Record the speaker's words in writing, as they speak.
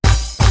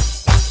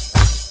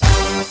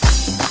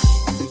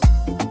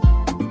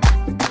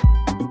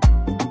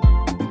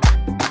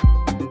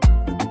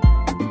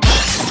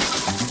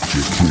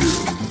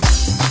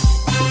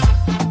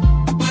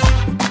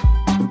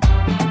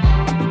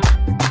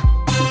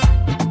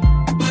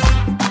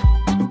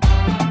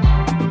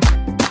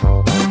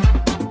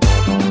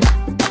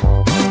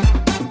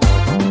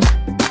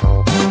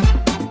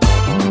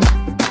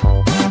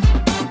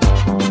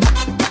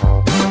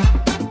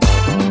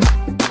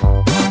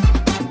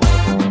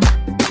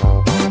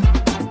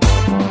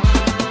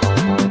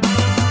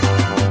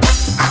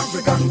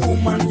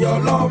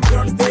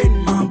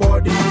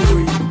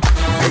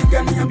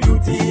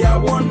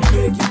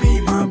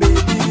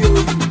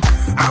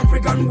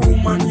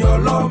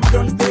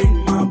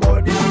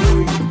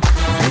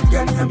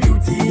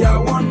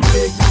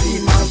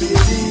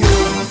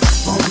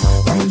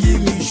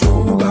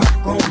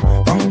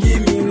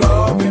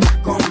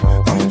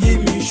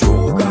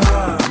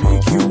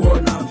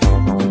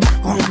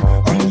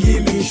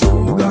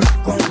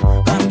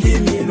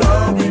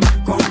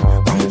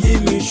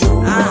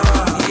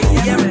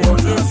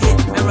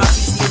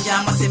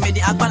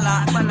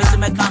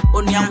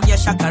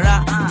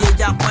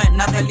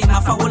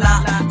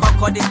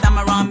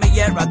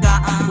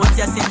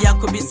you said you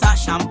could be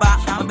Shamba.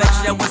 I bet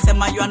you was a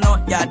Mayano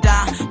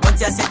Yada. What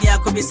you said you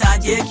could be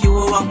Sajek, you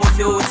were more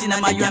filled in a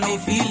Mayano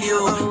feel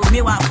you.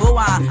 Me one for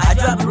I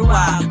drop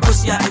Rua,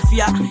 Kusia,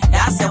 Fia,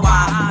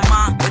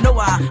 Yasawa, you know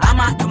what? I'm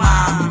at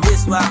the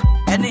this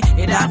one. And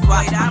it had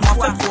wide and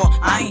for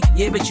I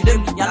ye bet you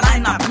them your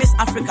line up Miss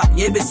Africa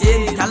ye be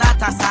say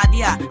Kalata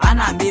Sadia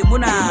Anna be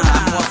Muna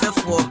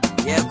for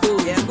yeah cool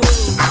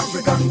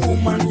African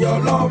woman your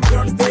love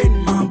don't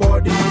stain my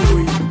body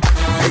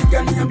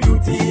African your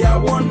beauty I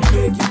want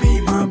make you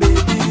be my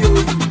baby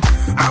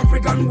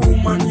African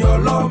woman your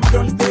love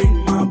don't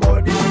stain my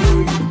body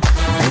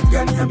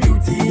African your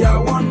beauty I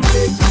want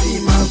make you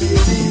be my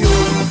baby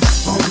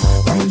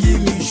Come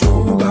give me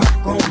sugar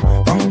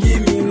come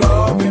give me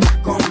loving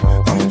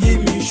Come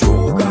give me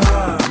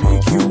sugar,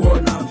 make you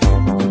wanna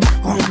feel.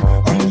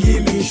 Come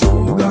give me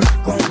sugar,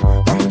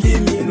 come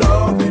give me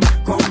loving.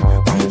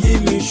 Come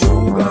give me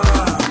sugar,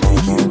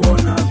 make you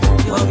wanna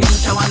feel. You be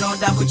Tawano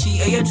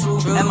Dakuchi, a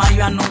true. Am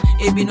I no,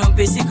 Ebi no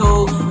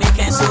Pesico,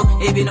 make so,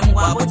 Ebi no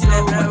Wabot,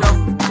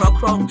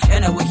 Croc,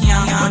 and a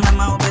Wikian, and I'm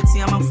out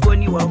Betsy, I'm a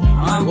phony. What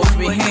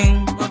we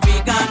hang, what we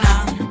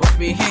Ghana, what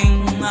we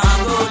hang,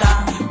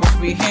 Angola,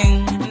 what we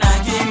hang,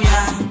 Nigeria,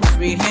 what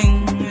we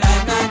hang,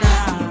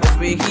 Ghana.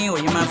 Here,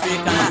 you my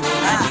African.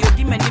 And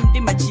you demand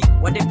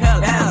what the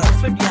pearl,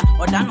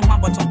 or done one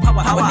bottom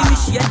power. How I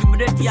wish you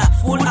had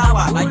full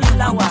hour. I did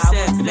allow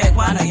ourselves to let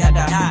one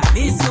yada.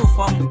 This is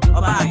from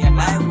Obama and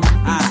I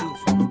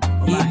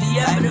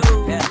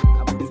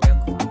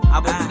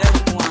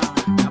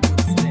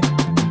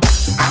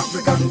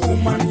African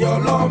woman, your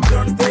love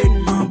don't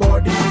stain my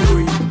body.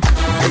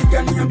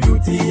 African your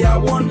beauty, I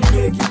want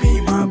make you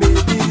be my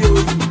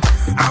baby.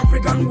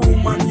 African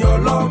woman, your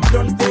love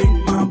don't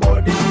stain my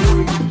body.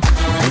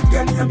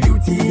 African your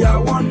beauty, I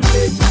want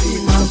make you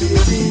be my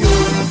baby.